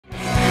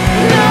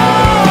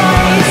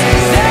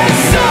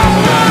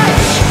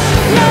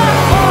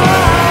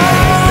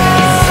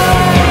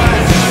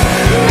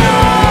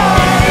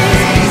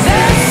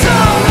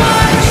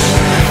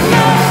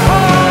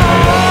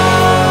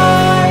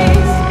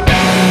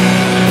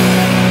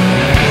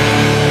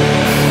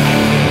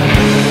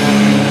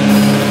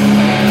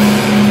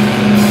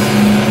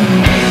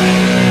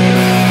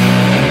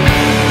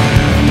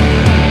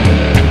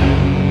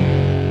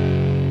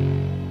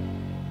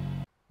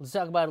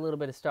about a little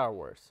bit of Star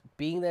Wars.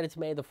 Being that it's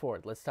May the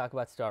 4th, let's talk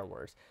about Star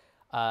Wars.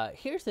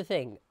 Here's the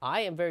thing. I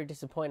am very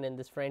disappointed in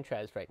this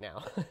franchise right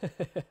now.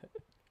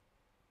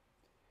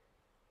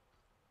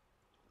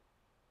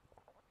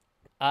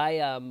 I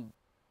I'm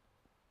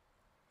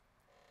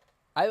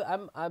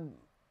a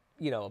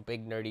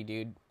big nerdy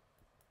dude,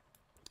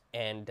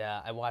 and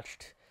I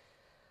watched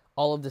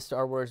all of the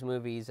Star Wars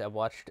movies. I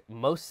watched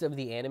most of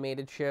the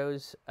animated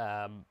shows.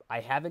 I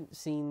haven't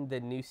seen the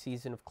new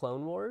season of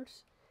Clone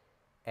Wars,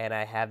 and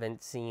I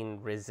haven't seen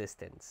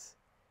Resistance.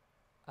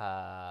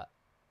 Uh,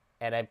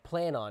 and I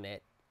plan on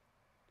it,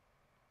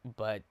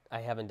 but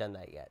I haven't done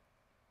that yet.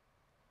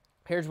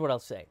 Here's what I'll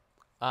say.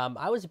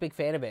 I was a big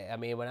fan of it. I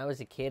mean, when I was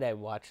a kid, I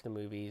watched the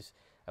movies.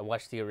 I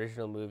watched the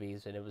original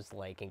movies, and it was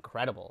like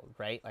incredible,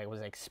 right? Like it was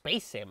like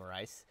space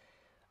samurais.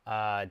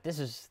 This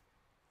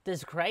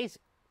is crazy.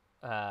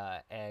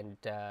 And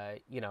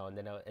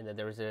then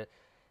there was a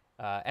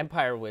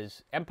Empire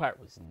was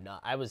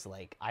not. I was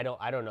like, I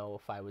don't know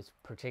if I was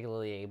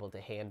particularly able to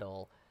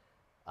handle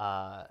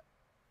uh,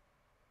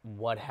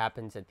 what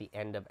happens at the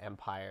end of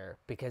Empire,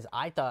 because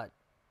I thought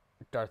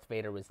Darth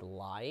Vader was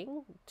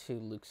lying to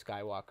Luke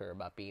Skywalker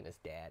about being his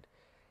dad.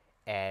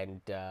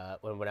 And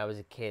when I was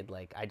a kid,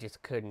 like I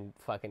just couldn't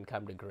fucking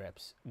come to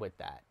grips with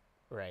that,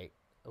 right?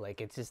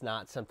 Like it's just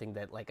not something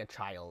that like a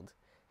child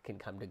can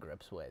come to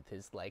grips with.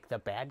 Is like the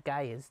bad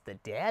guy is the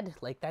dad?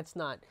 Like that's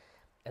not.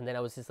 And then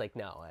I was just like,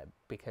 no,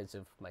 because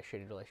of my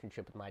shitty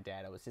relationship with my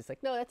dad, I was just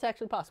like, no, that's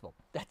actually possible.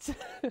 That's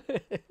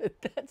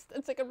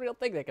that's like a real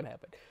thing that can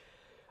happen.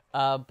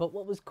 But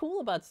what was cool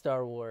about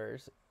Star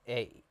Wars,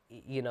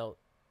 I'll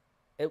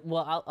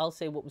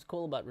say what was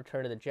cool about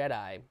Return of the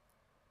Jedi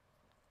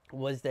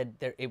was that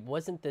it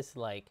wasn't this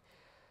like,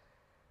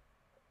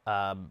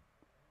 um,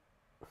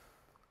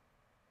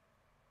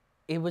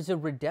 it was a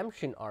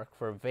redemption arc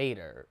for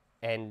Vader,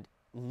 and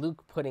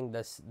Luke putting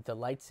the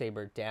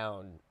lightsaber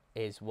down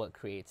is what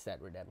creates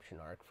that redemption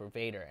arc for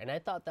Vader, and I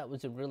thought that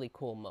was a really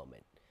cool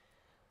moment.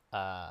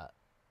 Uh,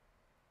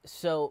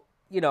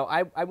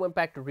 I went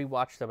back to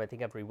rewatch them. I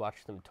think I've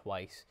rewatched them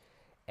twice,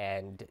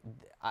 and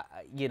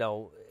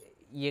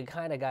you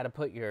kind of got to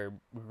put your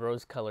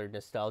rose-colored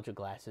nostalgia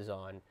glasses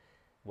on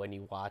when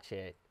you watch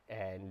it,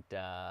 it's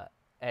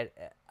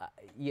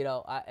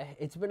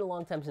been a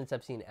long time since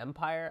I've seen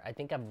Empire. I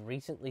think I've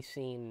recently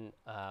seen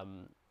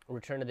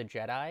Return of the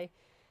Jedi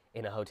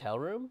in a hotel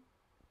room.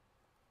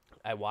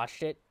 I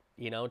watched it,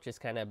 just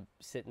kind of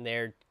sitting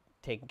there,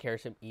 taking care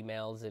of some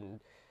emails and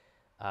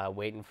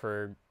waiting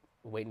for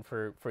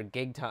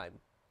gig time.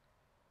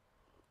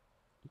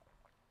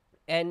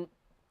 And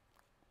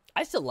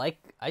I still like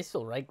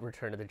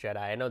Return of the Jedi.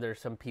 I know there's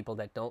some people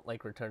that don't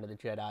like Return of the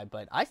Jedi,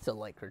 but I still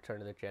like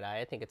Return of the Jedi.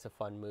 I think it's a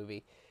fun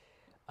movie.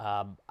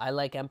 I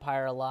like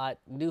Empire a lot.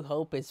 New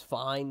Hope is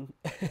fine.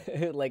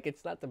 Like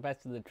it's not the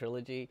best of the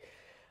trilogy,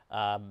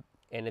 and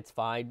it's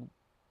fine.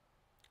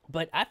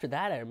 But after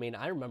that, I mean,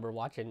 I remember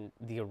watching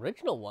the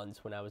original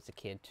ones when I was a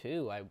kid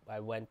too. I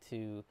went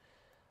to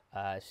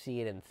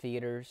see it in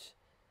theaters.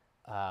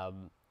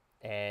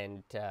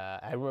 And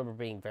I remember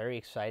being very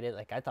excited.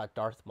 Like I thought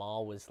Darth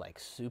Maul was like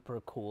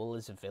super cool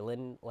as a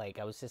villain. Like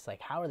I was just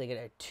like, how are they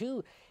gonna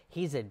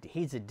He's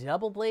a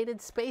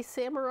double-bladed space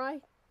samurai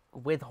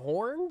with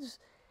horns.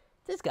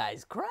 This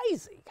guy's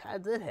crazy. How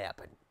did that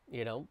happen?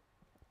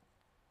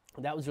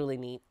 That was really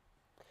neat.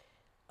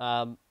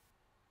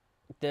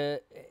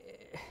 The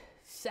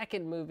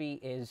second movie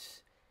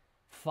is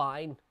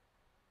fine.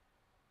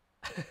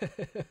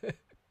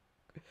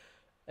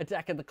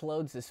 Attack of the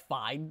Clones is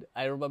fine.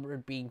 I remember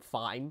it being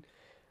fine.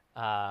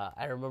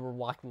 I remember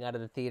walking out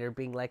of the theater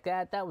being like,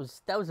 that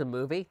was a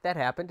movie that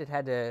happened. It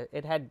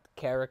had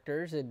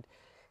characters and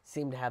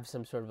seemed to have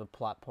some sort of a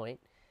plot point.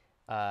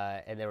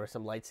 And there were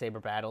some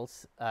lightsaber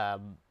battles.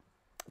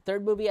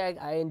 Third movie,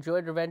 I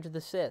enjoyed Revenge of the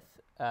Sith.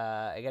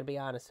 I gotta be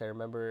honest. I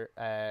remember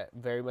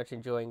very much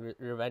enjoying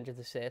Revenge of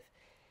the Sith,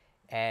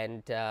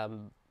 and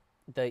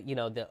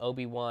the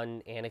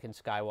Obi-Wan Anakin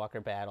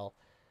Skywalker battle.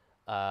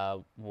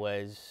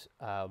 Was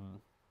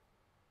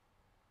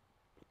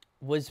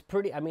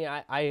pretty. I mean,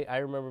 I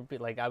remember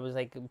I was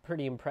like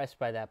pretty impressed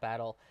by that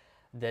battle.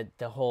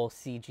 The whole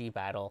CG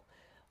battle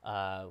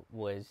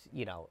was,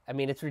 I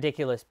mean, it's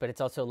ridiculous, but it's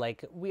also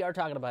like we are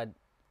talking about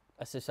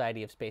a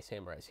society of space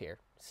samurais here,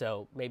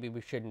 so maybe we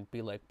shouldn't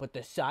be like, but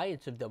the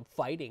science of them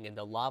fighting in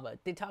the lava.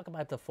 They talk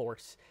about the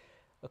Force.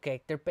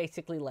 Okay, they're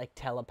basically like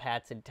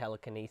telepaths and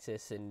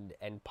telekinesis and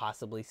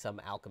possibly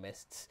some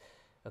alchemists.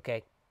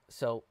 Okay,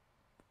 so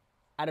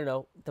I don't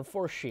know, the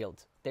Force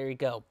shield. There you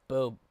go.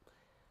 Boom.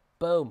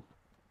 Boom.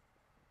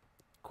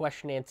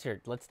 Question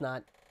answered. Let's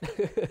not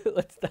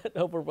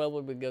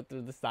overwhelmingly go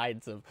through the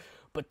science of,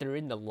 but they're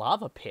in the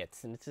lava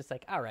pits, and it's just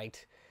like, all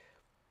right.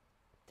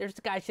 There's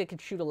guys that can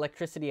shoot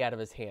electricity out of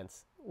his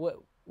hands.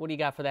 What do you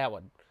got for that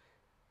one?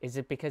 Is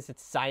it because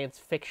it's science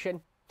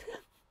fiction?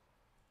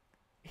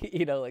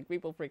 Like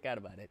people freak out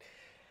about it.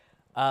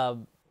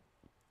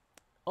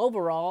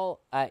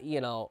 Overall, I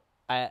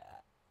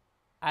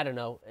don't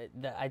know.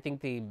 I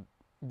think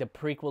the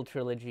prequel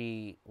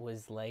trilogy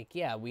was like,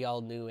 yeah, we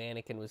all knew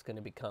Anakin was going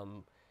to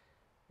become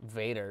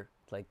Vader.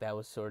 Like that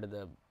was sort of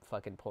the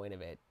fucking point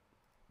of it.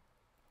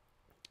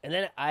 And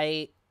then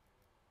I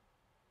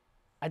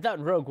thought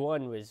Rogue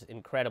One was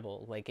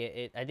incredible. Like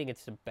I think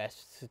it's the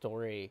best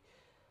story,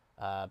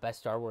 best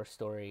Star Wars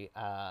story.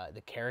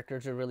 The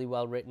characters are really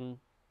well written.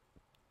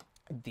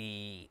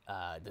 The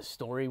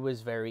story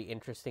was very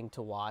interesting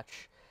to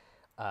watch.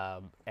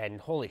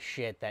 And holy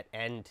shit, that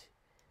end,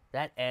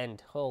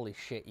 holy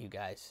shit, you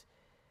guys.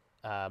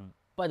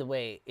 By the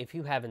way, if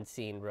you haven't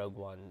seen Rogue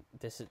One,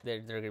 there are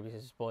gonna be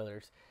some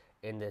spoilers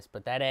in this,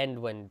 but that end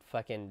when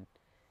fucking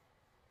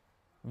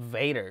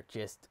Vader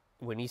just,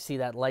 when you see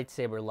that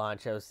lightsaber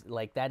launch, I was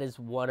like, that is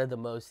one of the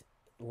most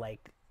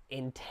like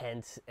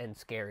intense and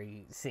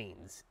scary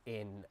scenes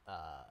in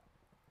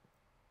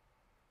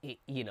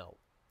you know,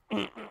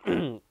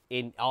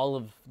 in all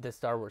of the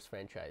Star Wars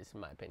franchise, in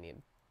my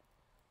opinion.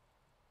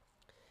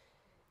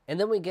 And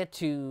then we get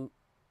to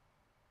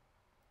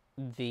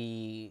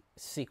the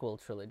sequel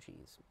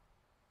trilogies,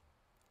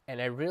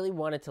 and I really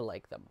wanted to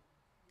like them.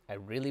 I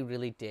really,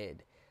 really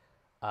did.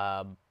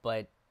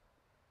 But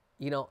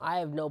I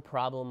have no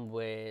problem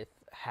with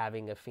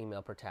having a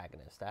female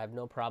protagonist. I have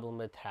no problem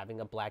with having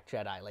a black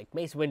Jedi. Like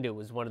Mace Windu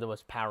was one of the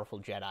most powerful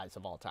Jedis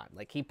of all time.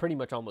 Like he pretty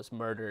much almost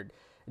murdered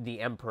the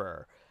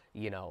Emperor.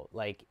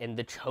 And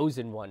the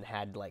Chosen One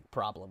had like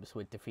problems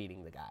with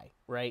defeating the guy,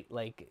 right?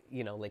 Like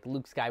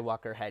Luke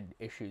Skywalker had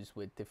issues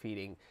with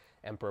defeating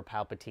Emperor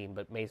Palpatine,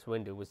 but Mace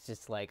Windu was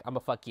just like, I'm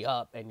gonna fuck you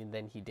up, and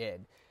then he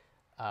did.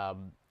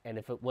 And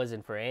if it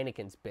wasn't for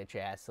Anakin's bitch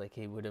ass, like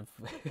he would have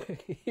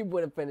he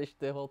would have finished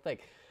the whole thing.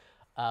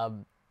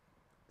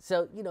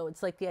 So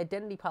it's like the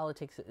identity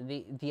politics,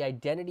 the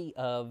identity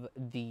of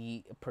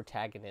the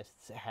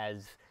protagonists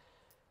has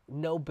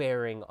no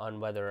bearing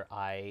on whether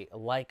I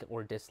like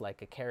or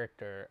dislike a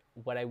character.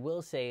 What I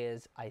will say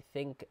is I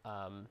think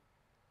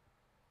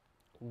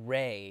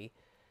Rey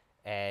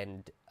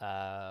and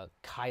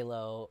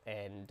Kylo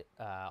and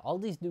all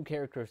these new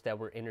characters that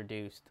were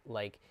introduced,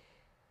 like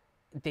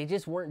they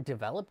just weren't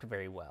developed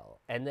very well.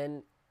 And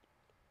then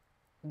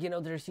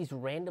there's these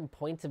random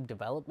points of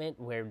development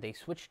where they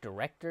switched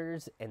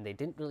directors and they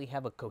didn't really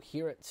have a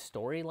coherent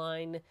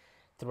storyline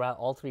throughout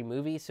all three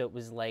movies. So it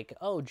was like,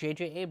 oh,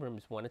 J.J.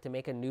 Abrams wanted to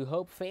make a New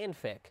Hope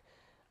fanfic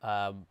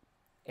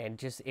and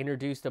just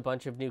introduced a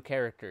bunch of new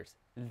characters.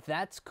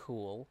 That's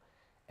cool.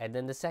 And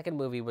then the second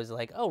movie was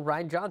like, oh,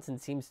 Rian Johnson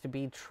seems to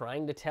be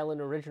trying to tell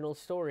an original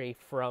story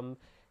from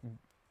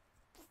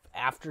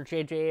after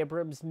J.J.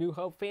 Abrams' New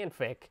Hope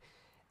fanfic.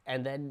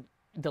 And then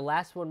the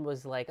last one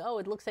was like, oh,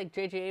 it looks like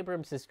J.J.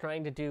 Abrams is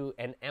trying to do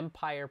an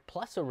Empire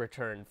plus a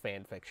Return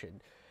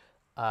fanfiction.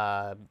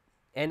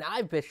 And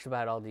I've bitched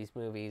about all these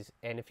movies,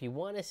 and if you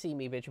want to see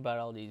me bitch about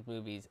all these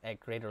movies at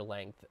greater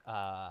length,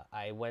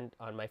 I went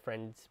on my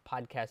friend's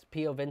podcast,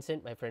 P.O.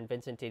 Vincent. My friend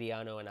Vincent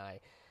Tidiano and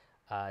I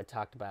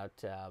talked about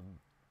the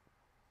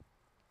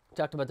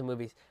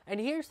movies. And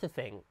here's the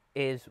thing,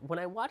 is when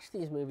I watch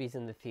these movies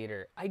in the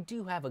theater, I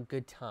do have a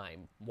good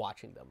time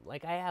watching them.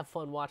 Like, I have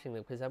fun watching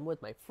them because I'm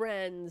with my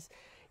friends,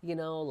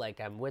 like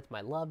I'm with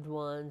my loved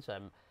ones,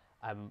 I'm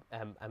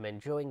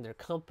enjoying their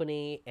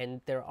company, and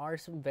there are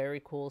some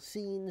very cool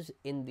scenes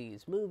in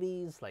these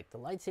movies, like the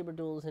lightsaber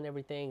duels and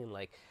everything, and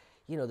like,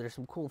 there's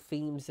some cool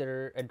themes that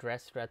are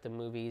addressed throughout the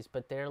movies,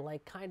 but they're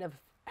like kind of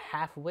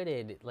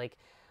half-witted. Like,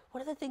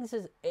 one of the things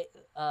is,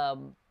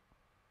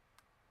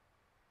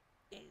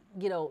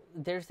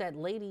 there's that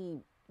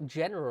lady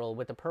general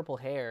with the purple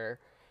hair,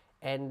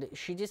 and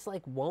she just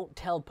like won't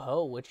tell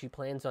Poe what she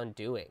plans on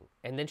doing,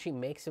 and then she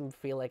makes him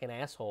feel like an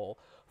asshole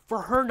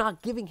for her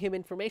not giving him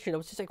information. I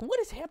was just like, what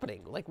is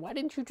happening? Like, why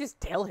didn't you just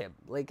tell him?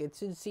 Like, it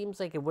just seems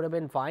like it would have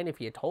been fine if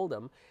you had told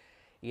him,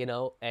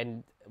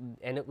 and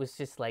it was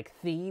just like,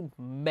 the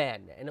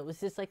men. And it was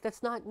just like,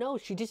 no,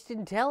 she just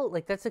didn't tell.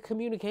 Like, that's a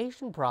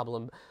communication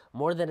problem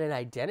more than an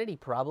identity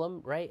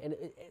problem, right? And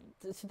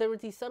so there were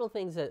these subtle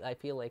things that I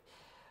feel like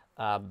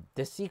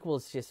the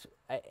sequel's just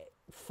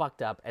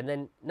fucked up. And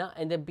then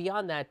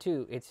beyond that,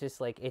 too, it's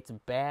just like, it's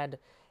bad.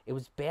 It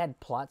was bad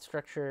plot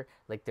structure.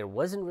 Like, there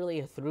wasn't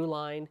really a through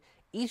line.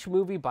 Each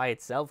movie by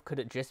itself could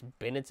have just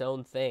been its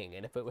own thing.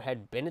 And if it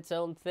had been its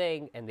own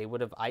thing and they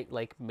would have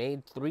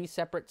made 3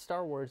 separate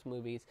Star Wars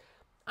movies,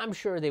 I'm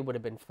sure they would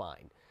have been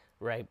fine,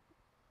 right?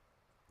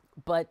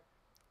 But,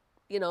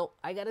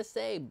 I gotta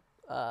say,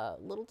 a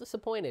little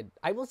disappointed.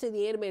 I will say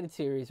the animated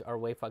series are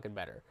way fucking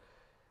better.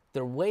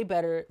 They're way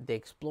better. They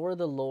explore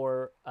the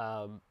lore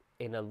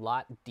in a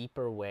lot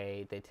deeper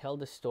way. They tell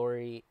the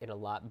story in a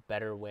lot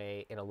better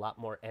way, in a lot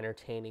more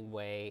entertaining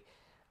way,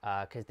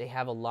 because they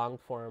have a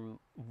long-form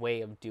way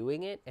of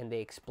doing it, and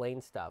they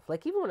explain stuff.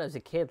 Like, even when I was a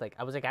kid, like,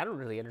 I was like, I don't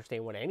really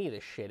understand what any of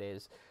this shit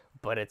is,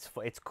 but it's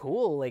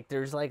cool. Like,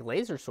 there's, like,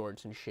 laser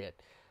swords and shit.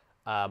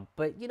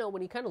 But,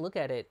 when you kind of look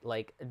at it,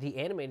 like, the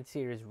animated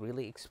series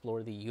really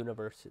explore the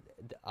universe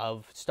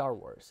of Star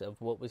Wars,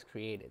 of what was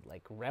created.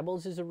 Like,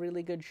 Rebels is a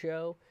really good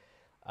show.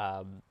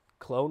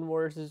 Clone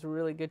Wars is a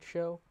really good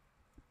show.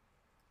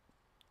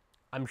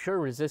 I'm sure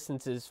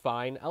Resistance is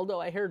fine,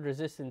 although I heard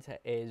Resistance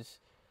is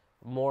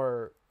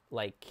more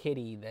like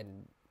kiddie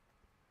than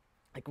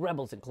like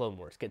Rebels and Clone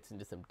Wars gets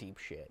into some deep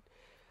shit.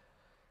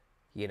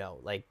 You know,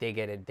 like they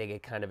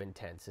get kind of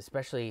intense,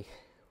 especially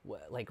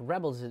like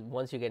Rebels.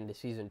 Once you get into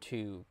season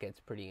 2,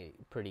 gets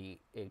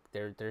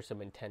there's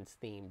some intense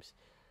themes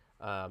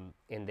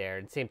in there,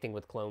 and same thing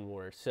with Clone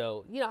Wars.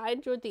 So I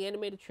enjoyed the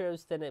animated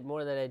shows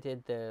more than I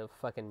did the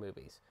fucking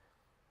movies.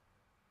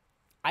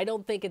 I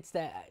don't think it's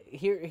that.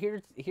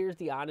 Here's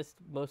the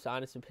most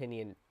honest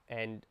opinion,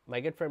 and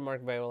my good friend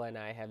Mark Viola and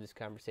I have this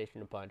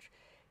conversation a bunch.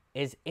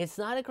 Is it's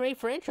not a great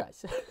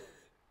franchise.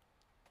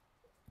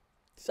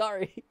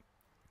 Sorry,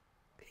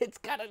 it's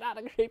kind of not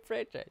a great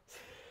franchise.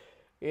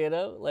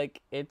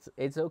 Like it's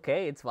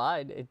okay, it's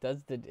fine. It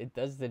does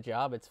the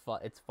job. It's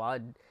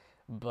fun,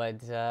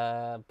 but it's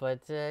not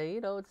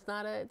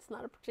a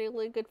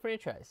particularly good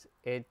franchise.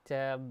 It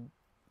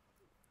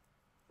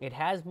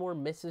has more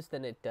misses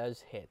than it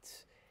does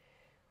hits.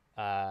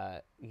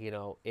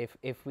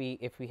 If we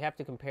have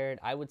to compare it,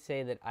 I would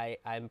say that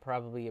I'm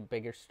probably a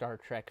bigger Star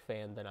Trek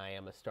fan than I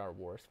am a Star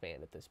Wars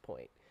fan at this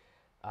point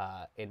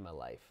in my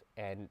life,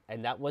 and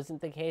that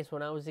wasn't the case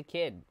when I was a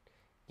kid.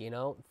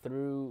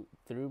 Through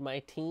my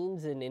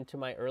teens and into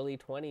my early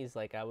 20s,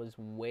 like I was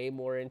way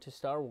more into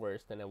Star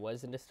Wars than I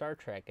was into Star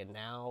Trek, and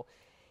now,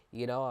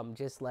 I'm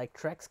just like,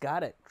 Trek's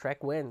got it.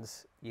 Trek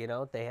wins.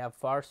 They have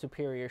far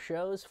superior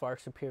shows, far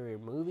superior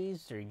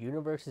movies. Their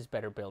universe is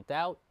better built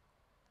out.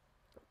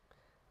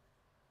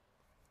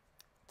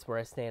 That's where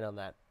I stand on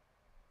that.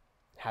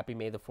 Happy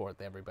May the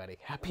 4th, everybody.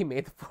 Happy May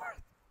the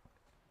 4th.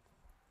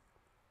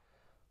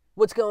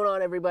 What's going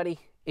on, everybody?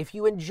 If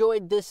you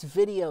enjoyed this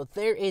video,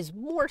 there is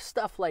more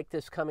stuff like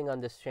this coming on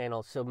this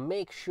channel, so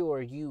make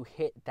sure you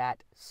hit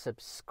that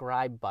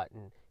subscribe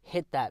button.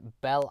 Hit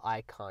that bell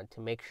icon to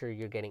make sure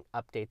you're getting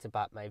updates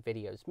about my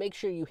videos. Make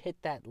sure you hit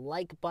that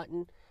like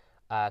button,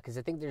 because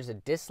I think there's a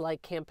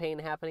dislike campaign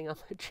happening on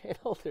my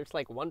channel. There's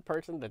like one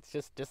person that's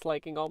just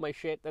disliking all my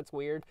shit. That's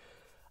weird.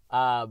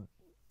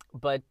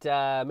 But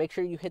make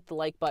sure you hit the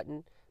like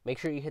button. Make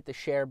sure you hit the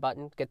share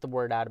button. Get the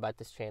word out about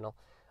this channel.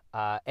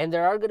 And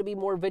there are going to be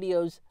more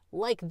videos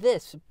like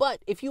this.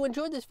 But if you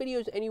enjoyed this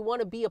videos and you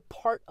want to be a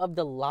part of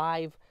the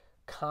live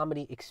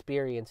comedy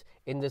experience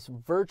in this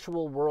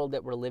virtual world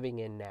that we're living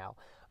in now,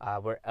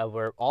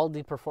 where all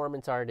the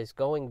performance art is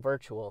going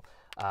virtual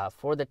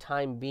for the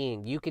time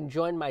being, you can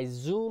join my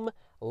Zoom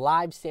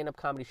live stand-up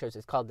comedy shows.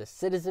 It's called the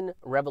Citizen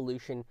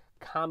Revolution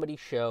Comedy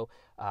Show.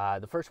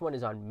 The first one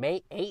is on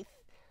May 8th,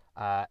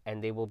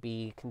 and they will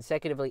be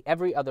consecutively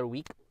every other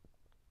week.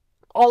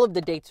 All of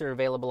the dates are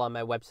available on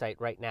my website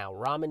right now,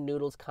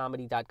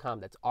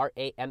 ramennoodlescomedy.com. That's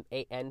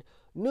RAMAN,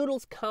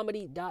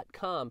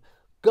 noodlescomedy.com.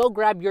 Go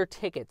grab your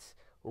tickets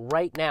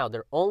right now.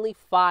 They're only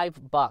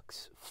 $5.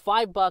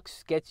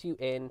 $5 gets you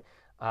in,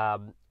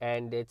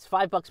 and it's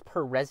 $5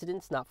 per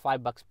residence, not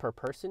 $5 per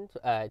person.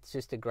 It's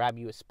just to grab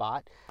you a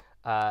spot.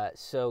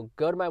 So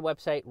go to my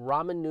website,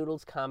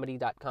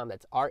 ramennoodlescomedy.com.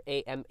 That's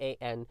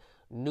RAMAN,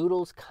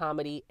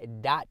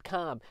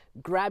 noodlescomedy.com.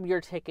 Grab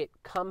your ticket.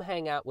 Come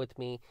hang out with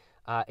me.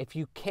 If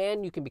you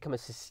can become a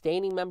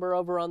sustaining member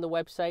over on the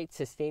website.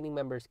 Sustaining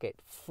members get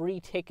free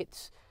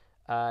tickets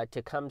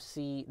to come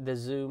see the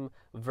Zoom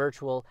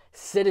virtual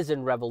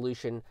Citizen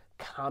Revolution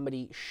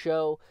comedy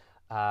show.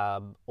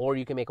 Or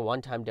you can make a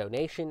one-time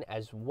donation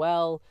as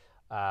well.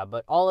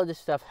 But all of this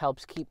stuff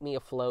helps keep me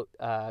afloat,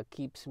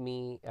 keeps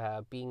me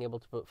being able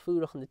to put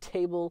food on the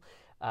table,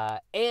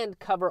 and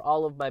cover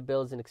all of my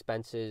bills and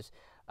expenses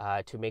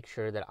to make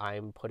sure that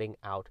I'm putting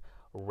out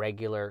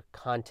regular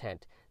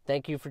content.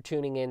 Thank you for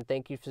tuning in.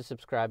 Thank you for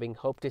subscribing.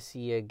 Hope to see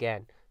you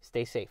again.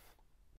 Stay safe.